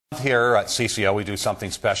Here at CCO, we do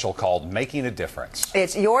something special called Making a Difference.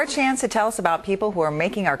 It's your chance to tell us about people who are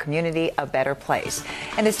making our community a better place.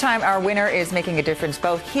 And this time, our winner is making a difference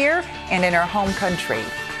both here and in our home country.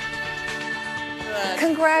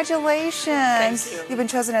 Congratulations. Thank you. You've been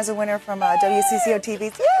chosen as a winner from WCCO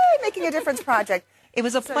TV's Yay! Making a Difference project. It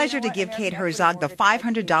was a pleasure to give Kate Herzog the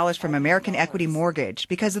 $500 from American Equity Mortgage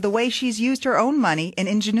because of the way she's used her own money and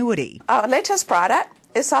ingenuity. Our latest product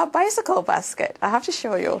is our bicycle basket. I have to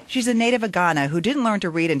show you. She's a native of Ghana who didn't learn to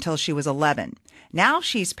read until she was 11. Now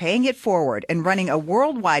she's paying it forward and running a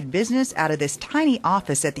worldwide business out of this tiny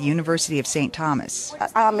office at the University of St. Thomas.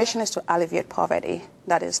 Our mission is to alleviate poverty.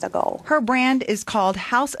 That is the goal. Her brand is called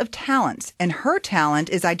House of Talents, and her talent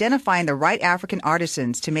is identifying the right African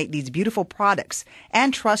artisans to make these beautiful products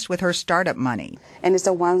and trust with her startup money. And it's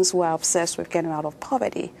the ones who are obsessed with getting out of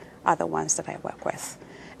poverty are the ones that I work with.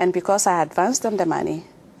 And because I advance them the money,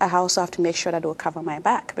 I also have to make sure that they'll cover my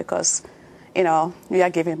back because, we are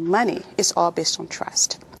giving money. It's all based on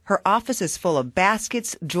trust. Her office is full of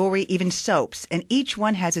baskets, jewelry, even soaps, and each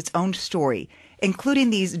one has its own story, including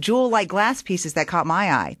these jewel-like glass pieces that caught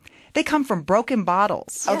my eye. They come from broken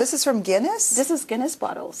bottles. Oh, this is from Guinness? This is Guinness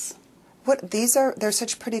bottles. They're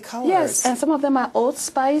such pretty colors. Yes, and some of them are Old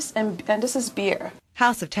Spice, and this is beer.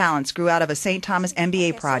 House of Talents grew out of a St. Thomas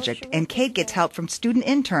MBA project, and Kate gets help from student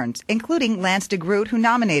interns, including Lance DeGroot, who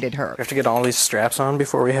nominated her. We have to get all these straps on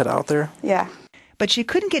before we head out there? Yeah. But she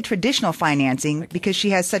couldn't get traditional financing because she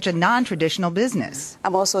has such a non-traditional business.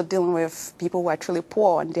 I'm also dealing with people who are truly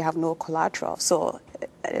poor and they have no collateral, so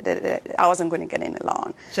I wasn't going to get any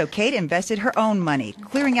loan. So Kate invested her own money,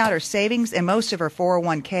 clearing out her savings and most of her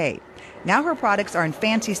 401k. Now her products are in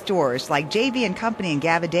fancy stores like JV & Company in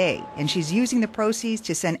Gavaday, and she's using the proceeds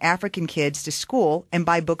to send African kids to school and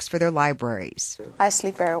buy books for their libraries. I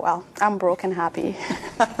sleep very well. I'm broke and happy.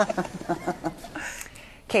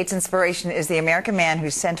 Kate's inspiration is the American man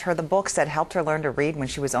who sent her the books that helped her learn to read when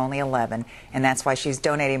she was only 11, and that's why she's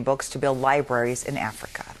donating books to build libraries in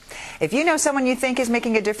Africa. If you know someone you think is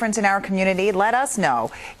making a difference in our community, let us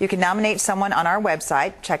know. You can nominate someone on our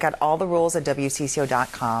website. Check out all the rules at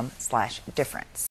WCCO.com/difference.